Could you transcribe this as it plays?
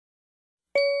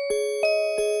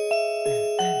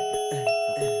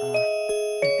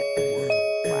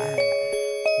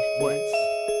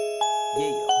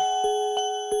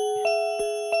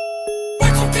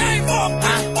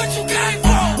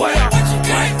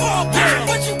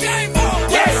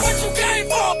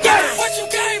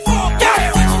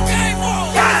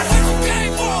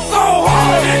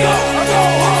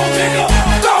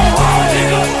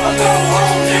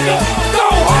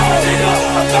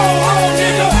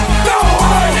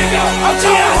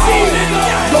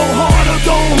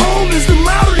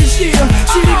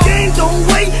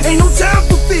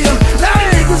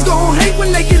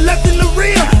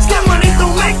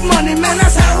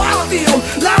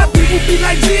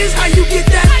years, how you get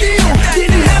that deal?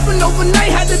 Didn't happen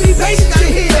overnight, had to be patient to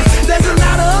hear. There's a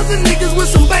lot of other niggas with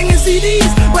some banging CDs,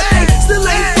 but they still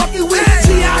ain't fucking with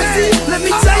G.I.Z. Let me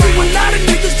tell you, a lot of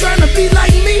niggas trying to be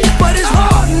like me, but it's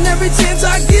hard, and every chance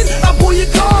I get, I pull your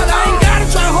card. I ain't gotta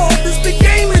try hard, this the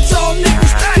game, it's all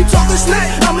niggas. Keep talking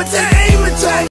smack,